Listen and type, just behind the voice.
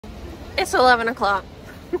It's 11 o'clock.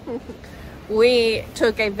 We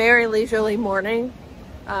took a very leisurely morning,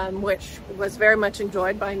 which was very much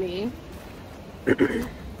enjoyed by me.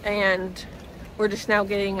 And we're just now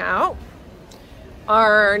getting out.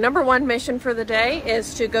 Our number one mission for the day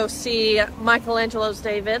is to go see Michelangelo's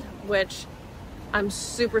David, which I'm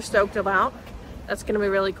super stoked about. That's going to be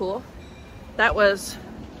really cool. That was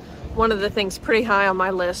one of the things pretty high on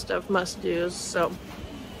my list of must-dos, so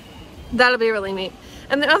that'll be really neat.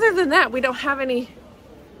 And other than that, we don't have any...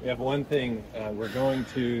 We have one thing. We're going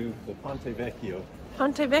to the Ponte Vecchio.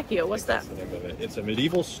 Ponte Vecchio, what's that? That's the name of it. It's a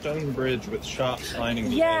medieval stone bridge with shops lining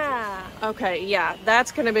the Yeah. Edges. Okay, yeah,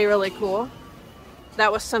 that's going to be really cool.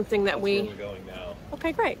 That was something that where we're going now.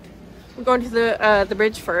 Okay, great. We're going to the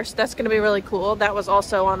bridge first. That's going to be really cool. That was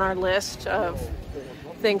also on our list of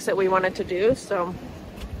things that we wanted to do. So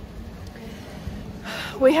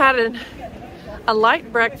we had a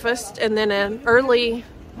light breakfast and then an early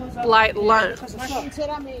light lunch.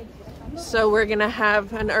 So we're gonna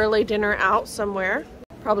have an early dinner out somewhere,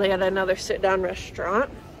 probably at another sit-down restaurant.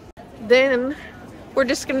 Then we're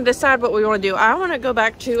just gonna decide what we want to do. I want to go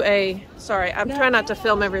back to sorry, I'm trying not to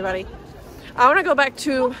film everybody. I want to go back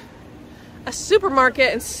to a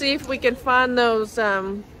supermarket and see if we can find those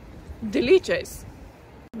delices,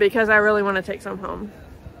 because I really want to take some home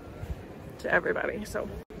to everybody. So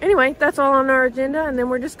anyway, that's all on our agenda, and then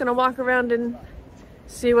we're just gonna walk around and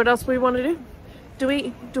see what else we want to do.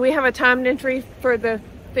 Do we have a timed entry for the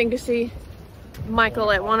thing to see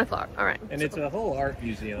Michael at 1 o'clock? All right. And it's a whole art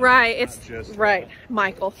museum. Right. It's just right.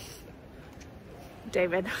 Michael.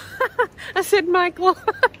 David. I said Michael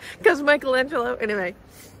because Michelangelo. Anyway,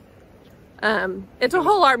 it's a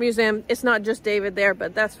whole art museum. It's not just David there,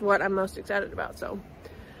 but that's what I'm most excited about. So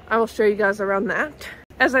I will show you guys around that.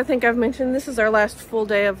 As I think I've mentioned, this is our last full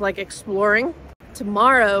day of like exploring.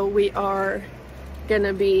 Tomorrow we are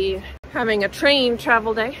gonna be having a train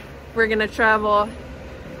travel day. We're gonna travel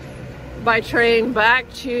by train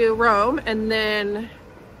back to Rome and then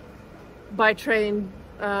by train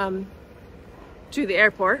to the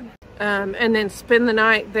airport, and then spend the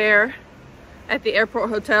night there at the airport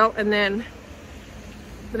hotel, and then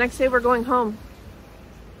the next day we're going home.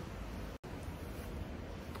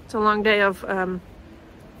 It's a long day of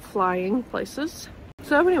flying places.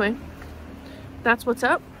 So anyway, that's what's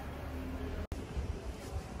up.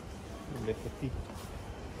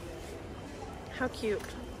 How cute.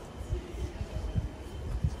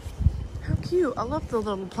 How cute. I love the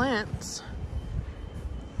little plants.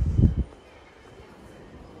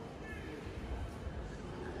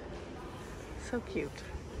 So cute.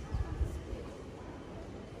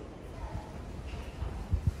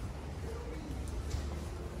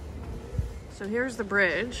 So here's the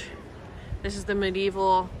bridge. This is the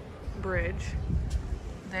medieval bridge.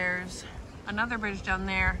 There's another bridge down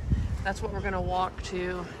there. That's what we're gonna walk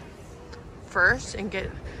to first and get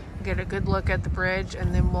a good look at the bridge,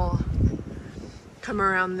 and then we'll come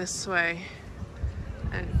around this way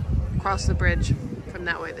and cross the bridge from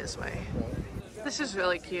that way this way. This is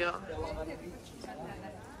really cute.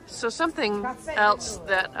 So something else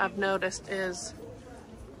that I've noticed is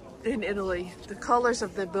in Italy, the colors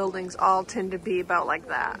of the buildings all tend to be about like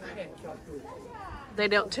that. They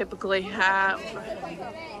don't typically have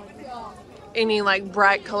any like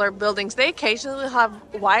bright color buildings. They occasionally have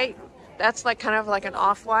white. That's like kind of like an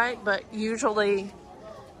off-white, but usually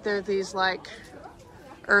they're these like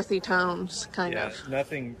earthy tones kind of. Yeah,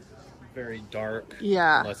 nothing very dark.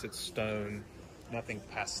 Yeah. Unless it's stone. Nothing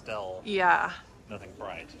pastel. Yeah. Nothing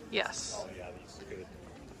bright. Yes. Oh yeah, these good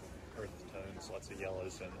earth tones, lots of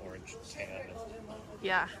yellows and orange tan.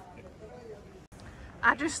 Yeah.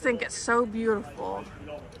 I just think it's so beautiful.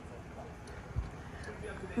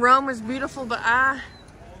 Rome is beautiful, but I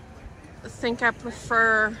think I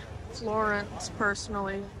prefer Florence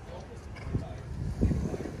personally.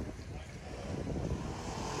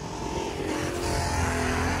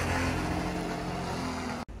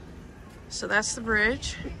 So that's the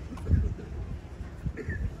bridge.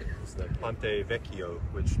 It's the Ponte Vecchio,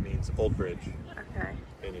 which means old bridge. Okay.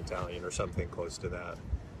 In Italian or something close to that.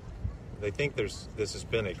 They think this has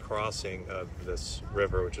been a crossing of this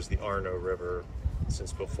river, which is the Arno River,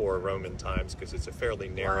 since before Roman times, because it's a fairly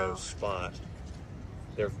narrow spot.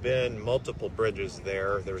 There have been multiple bridges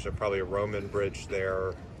there. There's probably a Roman bridge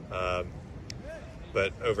there,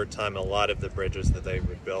 but over time a lot of the bridges that they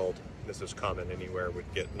would build, this was common anywhere,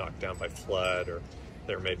 would get knocked down by flood, or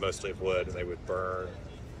they were made mostly of wood and they would burn.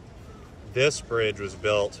 This bridge was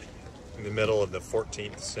built in the middle of the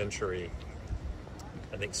 14th century,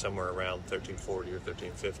 I think somewhere around 1340 or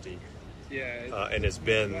 1350, and has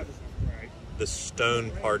been the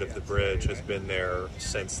stone part of the bridge has been there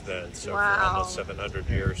since then, so Wow. for almost 700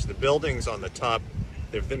 years. The buildings on the top,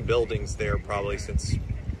 there have been buildings there probably since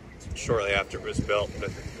shortly after it was built,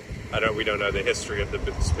 but we don't know the history of the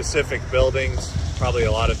specific buildings. Probably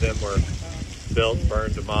a lot of them were built,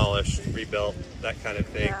 burned, demolished, rebuilt, that kind of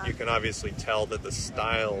thing. Yeah. You can obviously tell that the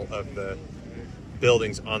style of the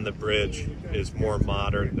buildings on the bridge is more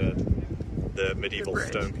modern than the medieval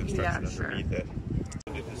stone construction underneath it.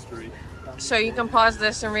 So you can pause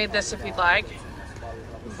this and read this if you'd like.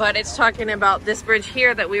 But it's talking about this bridge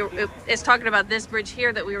here that it's talking about this bridge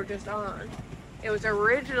here that we were just on. It was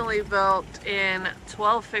originally built in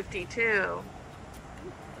 1252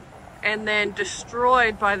 and then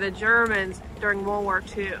destroyed by the Germans during World War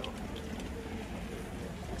II.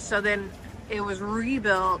 So then it was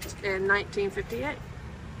rebuilt in 1958.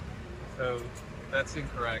 So that's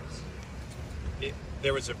incorrect.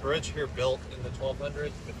 There was a bridge here built in the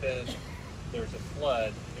 1200s, but then there was a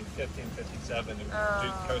flood in 1557 and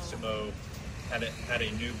Duke Cosimo had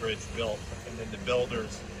a new bridge built, and then the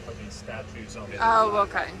builders put these statues on it. Oh,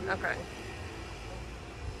 okay, okay.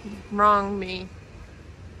 Wrong me.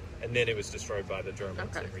 And then it was destroyed by the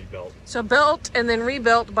Germans and rebuilt. So built and then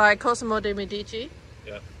rebuilt by Cosimo de' Medici.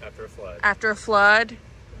 Yeah, after a flood. After a flood.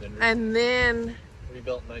 And then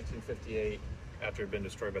rebuilt in 1958 after it had been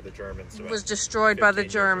destroyed by the Germans. So was destroyed by the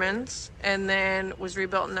Germans and then was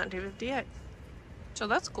rebuilt in 1958. So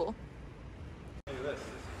that's cool. Look at this.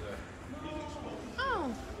 This is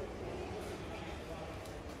Oh.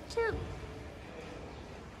 Cute.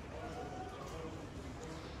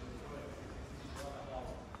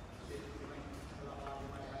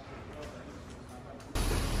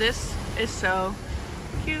 This is so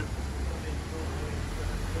cute.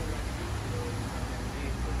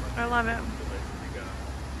 I love it.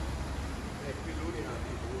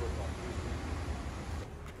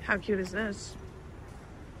 How cute is this?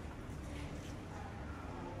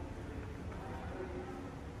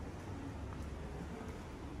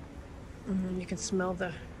 You can smell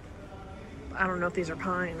the, I don't know if these are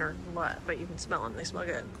pine or what, but you can smell them. They smell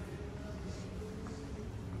good.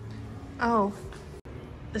 Oh,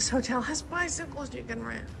 this hotel has bicycles you can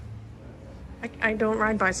rent. I don't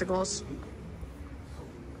ride bicycles,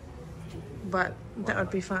 but that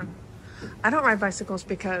would be fun. I don't ride bicycles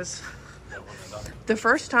because the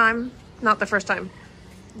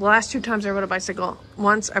last 2 times I rode a bicycle,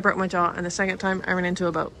 once I broke my jaw and the second time I ran into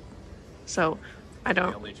a boat. So I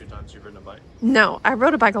don't. the only 2 times you've ridden a bike? No, I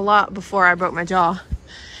rode a bike a lot before I broke my jaw.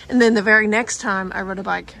 And then the very next time I rode a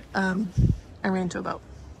bike, I ran into a boat.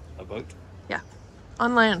 A boat? Yeah,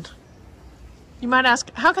 on land. You might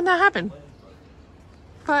ask, how can that happen?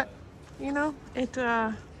 But, you know, if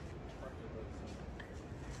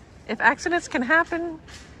accidents can happen,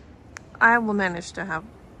 I will manage to have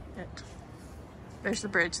it. There's the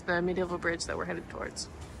bridge, the medieval bridge that we're headed towards.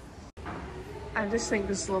 I just think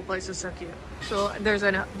this little place is so cute. So there's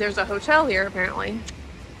a hotel here apparently.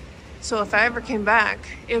 So if I ever came back,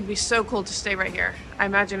 it would be so cool to stay right here. I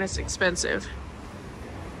imagine it's expensive.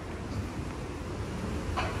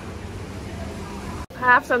 I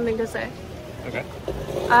have something to say. Okay.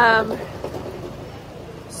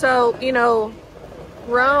 So, you know,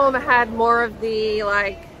 Rome had more of the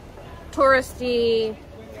like touristy,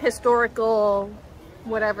 historical,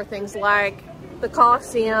 whatever things like the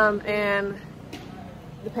Colosseum and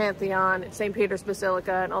the Pantheon and St. Peter's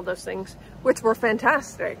Basilica and all those things, which were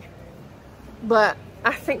fantastic. But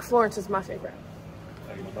I think Florence is my favorite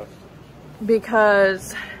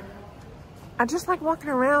because I just like walking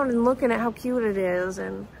around and looking at how cute it is,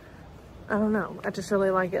 and I don't know, I just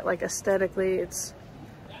really like it. Like aesthetically, it's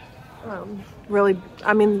really,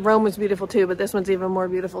 I mean, Rome was beautiful too, but this one's even more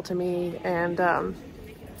beautiful to me. And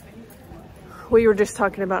we were just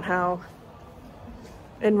talking about how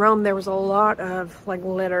in Rome there was a lot of like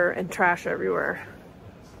litter and trash everywhere.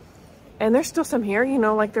 And there's still some here, you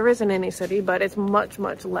know, like there is in any city, but it's much,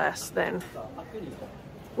 much less than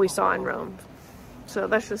we saw in Rome. So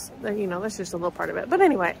that's just, you know, that's just a little part of it. But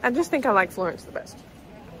anyway, I just think I like Florence the best.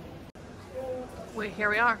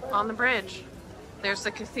 Here we are on the bridge. There's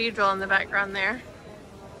the cathedral in the background there.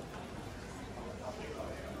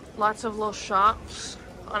 Lots of little shops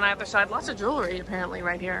on either side. Lots of jewelry apparently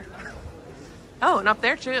right here. Oh, and up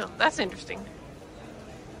there too. That's interesting.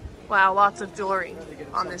 Wow, lots of jewelry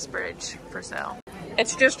on this bridge for sale.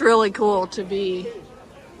 It's just really cool to be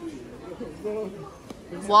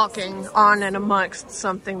walking on and amongst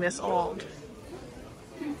something this old.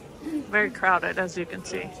 Very crowded, as you can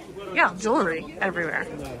see. Yeah, jewelry everywhere.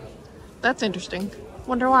 That's interesting.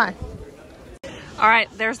 Wonder why. All right,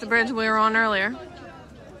 there's the bridge we were on earlier.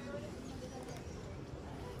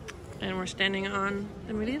 And we're standing on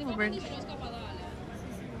the medieval bridge.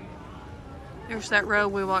 There's that road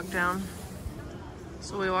we walked down.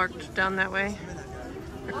 So we walked down that way,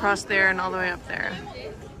 across there, and all the way up there.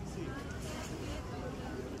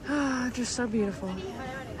 Ah, just so beautiful.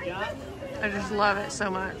 I just love it so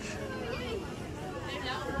much.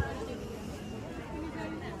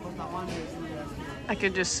 I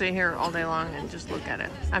could just sit here all day long and just look at it.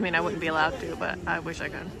 I mean, I wouldn't be allowed to, but I wish I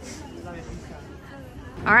could.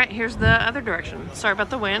 All right, here's the other direction. Sorry about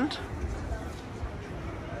the wind.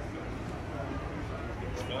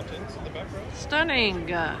 Mountains in the background. Stunning.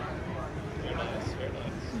 Very nice, very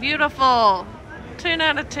nice. Beautiful. 10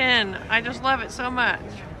 out of 10. I just love it so much.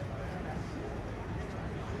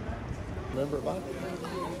 Remember about it?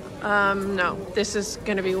 No, this is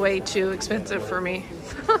gonna be way too expensive for me.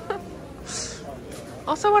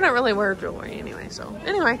 Also, I don't really wear jewelry anyway,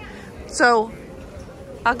 so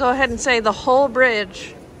I'll go ahead and say the whole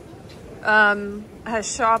bridge has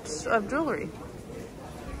shops of jewelry.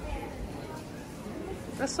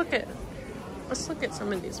 Let's look at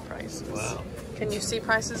some of these prices. Wow. Can you see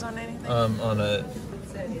prices on anything?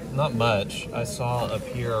 Not much. I saw up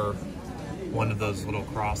here one of those little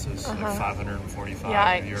crosses, like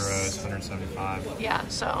 545 Yikes. euros, 175. Yeah,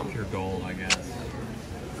 so Pure gold, I guess.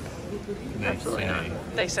 absolutely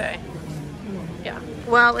not. They say. Yeah.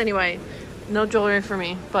 Well, anyway, no jewelry for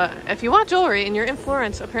me. But if you want jewelry and you're in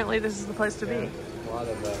Florence, apparently this is the place to be. A lot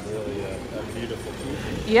of really beautiful jewelry.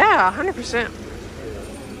 Yeah, 100%.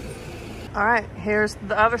 All right, here's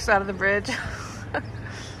the other side of the bridge.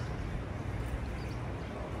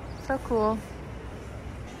 So cool.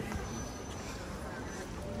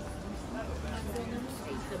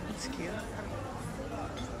 That's cute.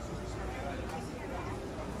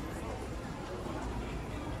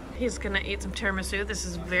 He's gonna eat some tiramisu. This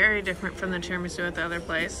is very different from the tiramisu at the other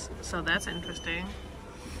place, so that's interesting.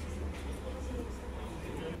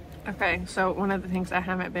 Okay, so one of the things I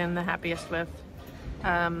haven't been the happiest with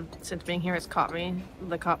since being here is coffee.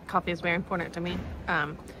 The coffee is very important to me.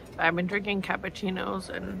 I've been drinking cappuccinos,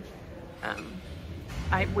 and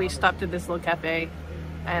we stopped at this little cafe,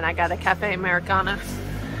 and I got a cafe Americano,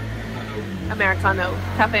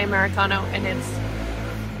 and it's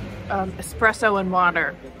espresso and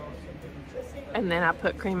water, and then I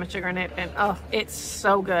put cream and sugar in it, and oh, it's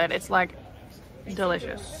so good. It's like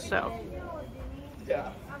delicious. So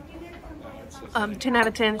 10 out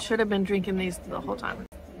of 10. Should have been drinking these the whole time.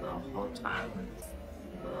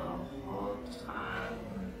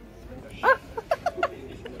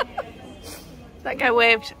 That guy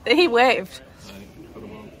waved. He waved.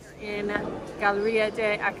 In Galleria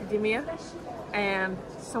de Academia, and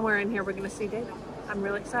somewhere in here we're gonna see David. I'm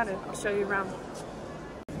really excited. I'll show you around.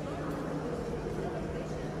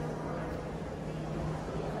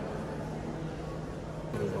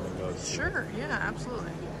 Sure, yeah,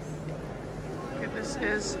 absolutely. Okay, this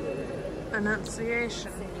is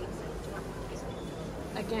Annunciation.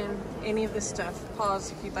 Again, any of this stuff,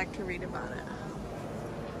 pause if you'd like to read about it.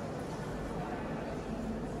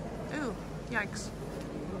 Ooh, yikes.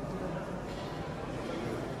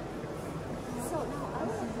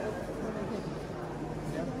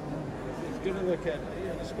 Give it a look at it.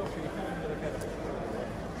 Yeah, let's go for you. Look at it.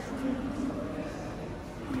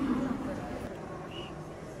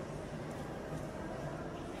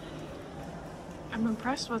 I'm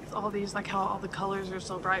impressed with all these, like how all the colors are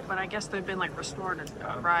so bright, but I guess they've been like restored and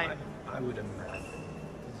right. I would imagine.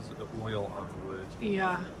 This is the oil of wood.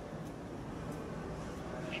 Yeah.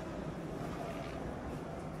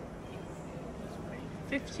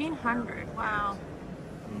 $1,500. Wow.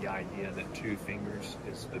 The idea that 2 fingers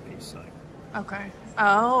is the peace sign. Okay.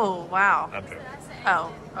 Oh, wow. I'm joking.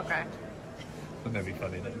 Oh, okay. Wouldn't that be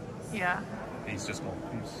funny then? Yeah. He's just going,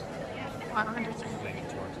 he's Wow, interesting. leaning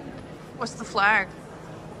towards it. What's the flag?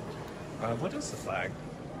 What is the flag?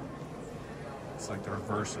 It's like the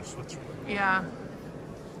reverse of Switzerland. Yeah.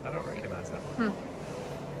 I don't recognize that one.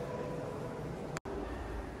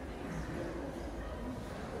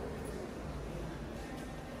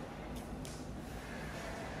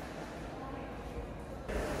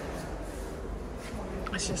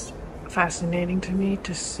 It's just fascinating to me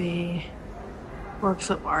to see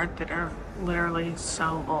works of art that are literally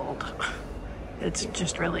so old. It's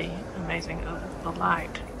just really amazing. Oh, the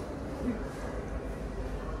light.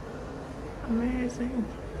 Amazing.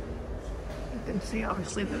 You can see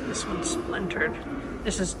obviously that this one's splintered.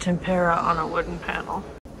 This is tempera on a wooden panel.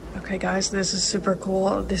 Okay guys, this is super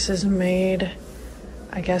cool. This is made,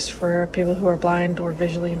 I guess, for people who are blind or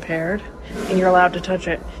visually impaired. And you're allowed to touch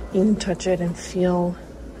it. You can touch it and feel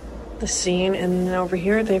the scene. And then over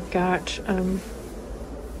here they've got,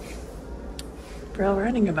 for trail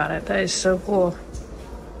writing about it. That is so cool.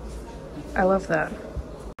 I love that.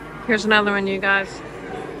 Here's another one, you guys.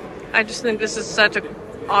 I just think this is such an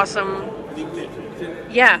awesome...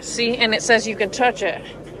 Yeah, see? And it says you can touch it.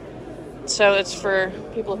 So it's for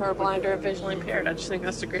people who are blind or visually impaired. I just think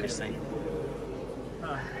that's the greatest thing.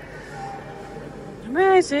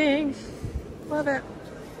 Amazing. Love it.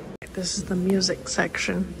 This is the music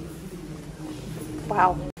section.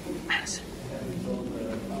 Wow.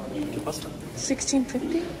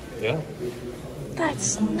 1650? Yeah.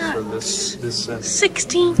 That's nuts. So this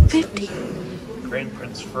 1650. Grand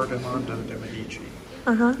Prince Ferdinando de Medici,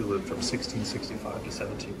 who lived from 1665 to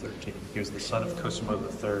 1713. He was the son of Cosimo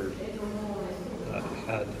III.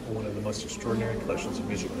 Had one of the most extraordinary collections of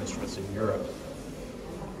musical instruments in Europe,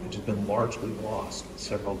 which has been largely lost.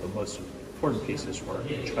 Several of the most important pieces were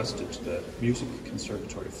entrusted to the Music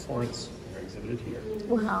Conservatory of Florence and are exhibited here.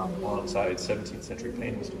 Wow. Alongside 17th century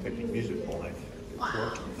paintings depicting musical life at the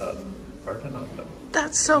court of Ferdinando.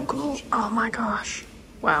 That's so cool. Oh my gosh.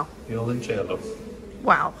 Wow. Michelangelo.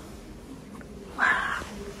 Wow. Wow.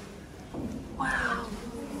 Wow.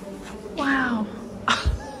 Wow.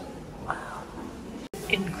 Wow.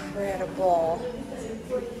 Incredible.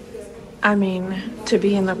 I mean, to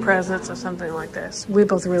be in the presence of something like this. We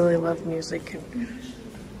both really love music. And,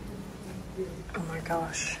 oh my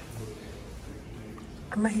gosh.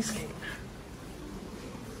 Amazing.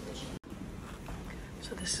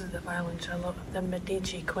 So this is the violoncello of the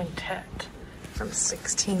Medici Quintet from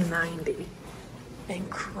 1690.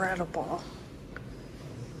 Incredible.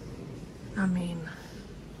 I mean,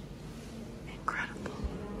 incredible.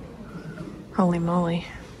 Holy moly.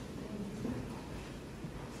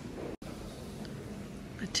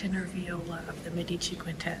 The tenor viola of the Medici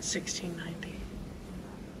Quintet, 1690.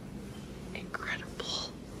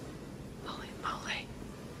 Incredible. Holy moly.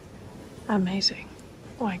 Amazing.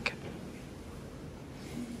 Like,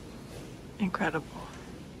 incredible.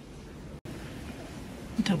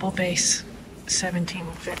 Double bass,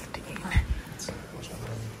 1715.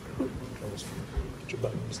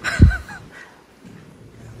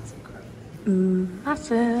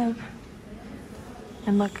 Massive.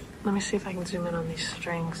 And look, let me see if I can zoom in on these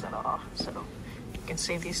strings at all. So you can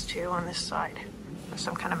see these two on this side. There's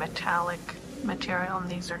some kind of metallic material, and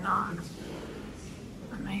these are not.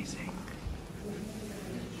 Amazing.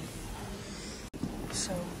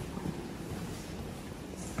 So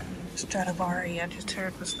Stradivari, I just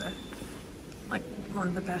heard, was the one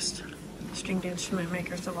of the best stringed instrument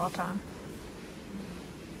makers of all time.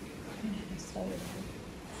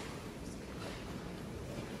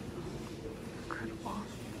 Incredible.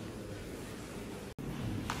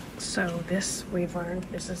 So this we've learned,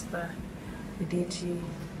 this is the Medici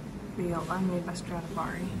viola made by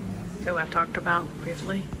Stradivari, who I talked about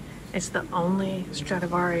briefly. It's the only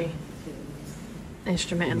Stradivari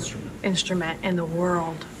instrument in the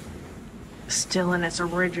world still in its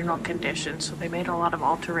original condition. So they made a lot of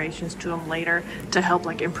alterations to them later to help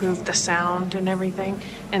improve the sound and everything,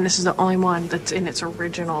 and this is the only one that's in its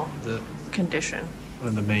original condition. One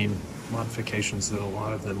of the main modifications that a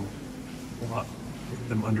lot of them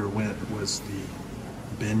underwent was the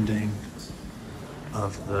bending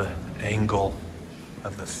of the angle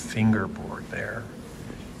of the fingerboard there.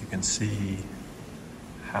 You can see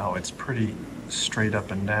how it's pretty straight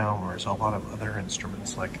up and down, whereas a lot of other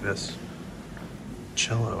instruments like this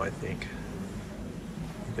cello, I think,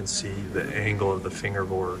 you can see the angle of the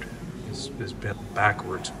fingerboard is bent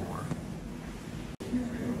backwards more.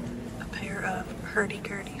 A pair of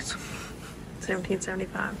hurdy-gurdies,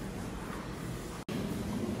 1775.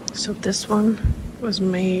 So this one was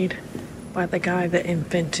made by the guy that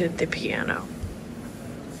invented the piano.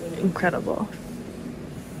 Incredible.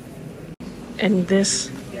 And this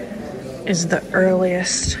is the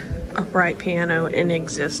earliest upright piano in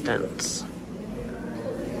existence.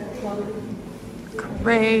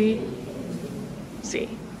 Crazy.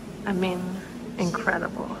 I mean,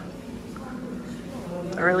 incredible.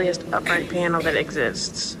 The earliest upright piano that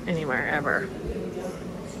exists anywhere ever.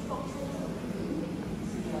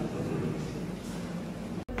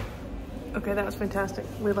 Okay, that was fantastic.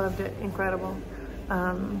 We loved it. Incredible.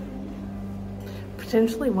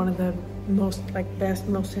 Potentially one of the most best,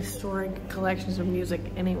 most historic collections of music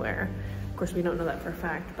anywhere. Of course, we don't know that for a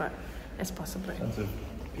fact, but it's possibly. Tons of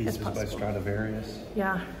pieces by Stradivarius.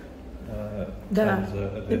 Yeah.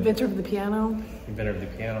 The inventor of the piano. The inventor of the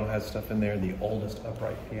piano has stuff in there. The oldest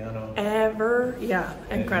upright piano ever. Yeah,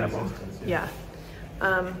 incredible. Yeah.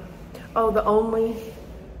 Oh, the only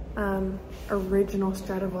original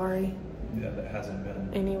Stradivari. Yeah, that hasn't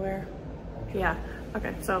been anywhere. Yeah.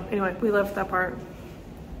 Okay. So anyway, we left that part.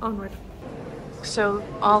 Onward. So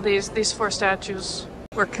all these 4 statues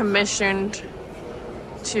were commissioned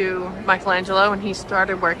to Michelangelo, and he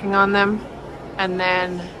started working on them, and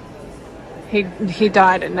then he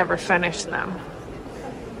died and never finished them.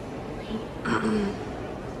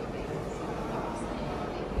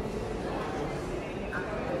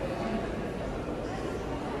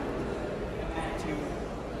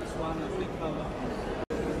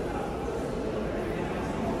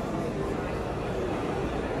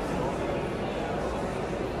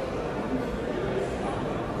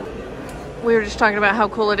 We were just talking about how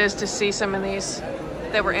cool it is to see some of these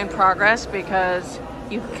that were in progress, because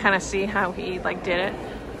you can kind of see how he like did it,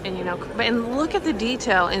 and you know, and look at the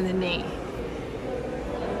detail in the knee.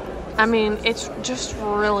 I mean, it's just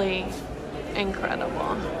really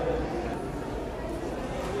incredible.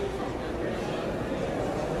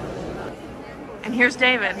 And here's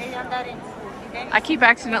David. I keep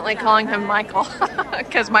accidentally calling him Michael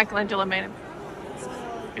because Michelangelo made him.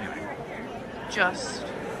 Just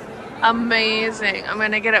amazing. I'm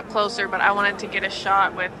gonna get up closer, but I wanted to get a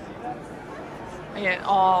shot with it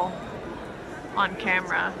all on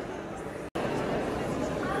camera.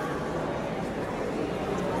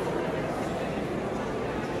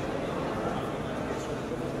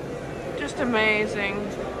 Just amazing.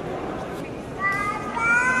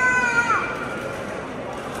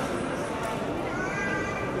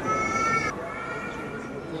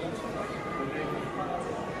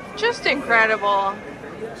 Just incredible.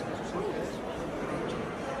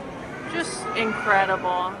 Just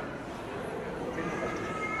incredible.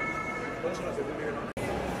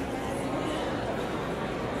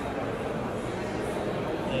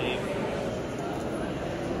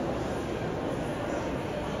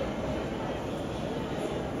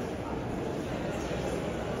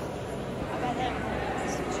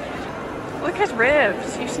 Look at his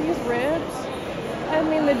ribs. You see his ribs? I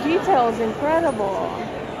mean, the detail is incredible.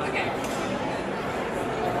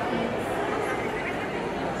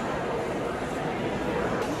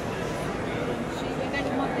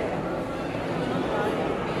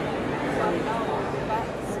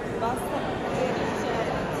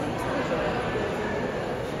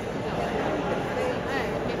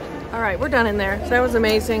 All right, we're done in there. So that was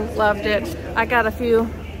amazing. Loved it. I got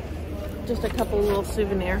just a couple little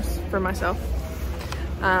souvenirs for myself.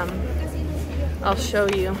 I'll show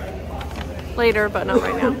you later, but not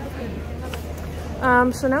right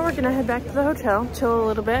now. So now we're gonna head back to the hotel, chill a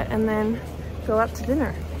little bit, and then go out to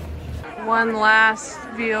dinner. One last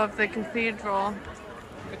view of the cathedral.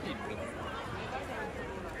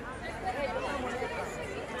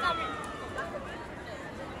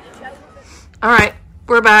 All right,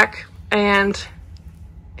 we're back, and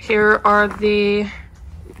here are the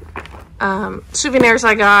souvenirs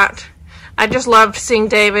I got. I just loved seeing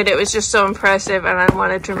David. It was just so impressive, and I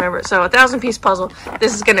wanted to remember it. So, a 1,000-piece puzzle.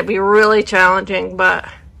 This is going to be really challenging, but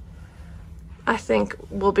I think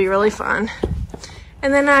will be really fun.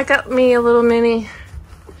 And then I got me a little mini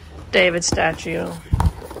David statue,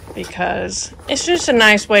 because it's just a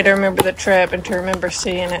nice way to remember the trip and to remember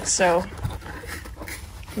seeing it. So,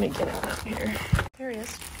 let me get him out here. There he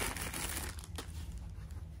is.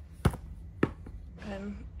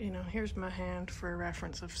 And, you know, here's my hand for a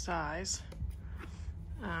reference of size.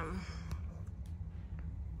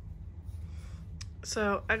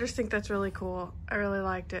 So I just think that's really cool. I really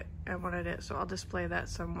liked it. I wanted it, so I'll display that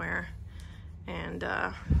somewhere. And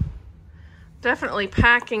definitely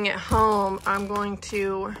packing it home, I'm going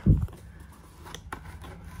to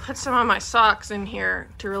put some of my socks in here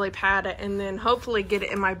to really pad it, and then hopefully get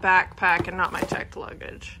it in my backpack and not my checked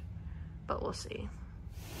luggage. But we'll see.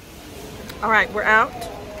 All right, we're out.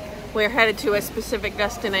 We're headed to a specific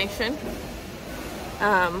destination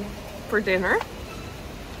for dinner.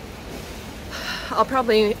 I'll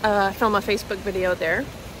probably film a Facebook video there.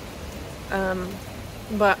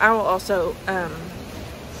 But I will also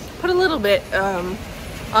put a little bit on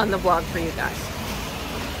the vlog for you guys.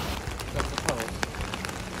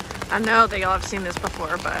 I know that y'all have seen this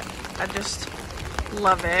before, but I just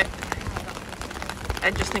love it.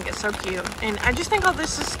 I just think it's so cute. And I just think all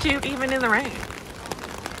this is cute even in the rain.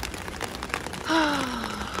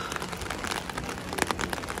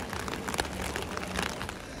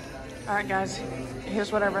 Alright guys,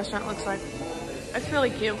 here's what our restaurant looks like. It's really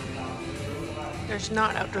cute. There's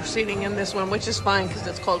not outdoor seating in this one, which is fine because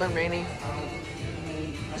it's cold and rainy.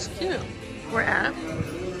 It's cute. We're at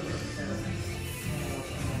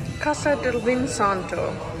Casa del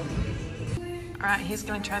Vinsanto. Alright, he's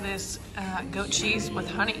gonna try this goat cheese with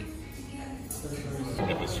honey.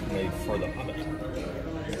 It is made for the hummus.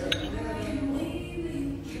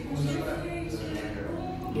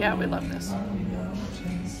 Yeah, we love this.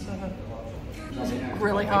 Is it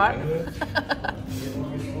really hot?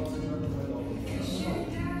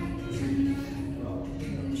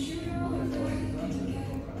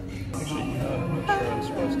 Actually, I'm not sure I'm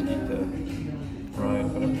supposed to eat the rind,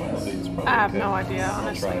 but probably it's probably I have okay. no idea, I'll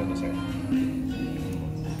honestly. try it in a second.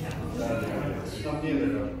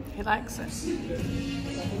 He likes it.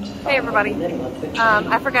 Hey everybody.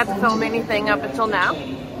 I forgot to film anything up until now.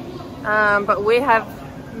 But we have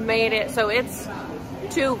made it, so it's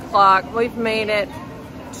 2 o'clock. We've made it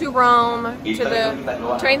to Rome, to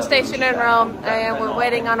the train station in Rome, and we're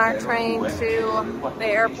waiting on our train to the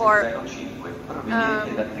airport.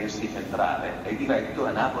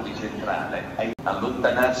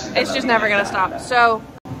 It's just never gonna stop. So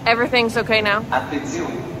everything's okay now.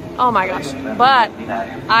 Oh my gosh. But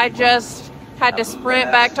I just had to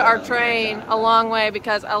sprint back to our train a long way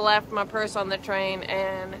because I left my purse on the train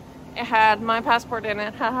and it had my passport in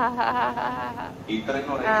it.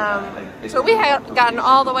 So we had gotten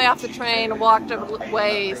all the way off the train, walked a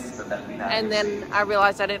ways, and then I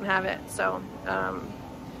realized I didn't have it. So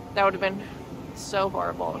that would have been so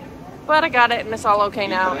horrible. But I got it and it's all okay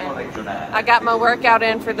now. And I got my workout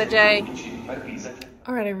in for the day.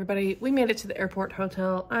 All right, everybody, we made it to the airport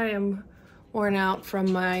hotel. I am worn out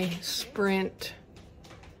from my sprint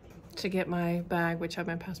to get my bag, which had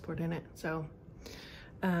my passport in it. So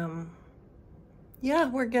yeah,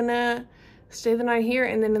 we're gonna stay the night here,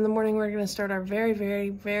 and then in the morning we're gonna start our very, very,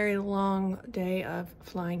 very long day of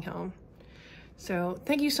flying home. So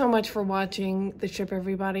thank you so much for watching the trip,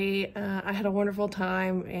 everybody. I had a wonderful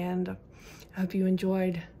time, and I hope you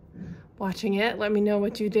enjoyed watching it. Let me know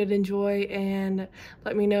what you did enjoy, and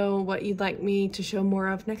let me know what you'd like me to show more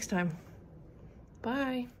of next time.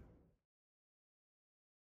 Bye.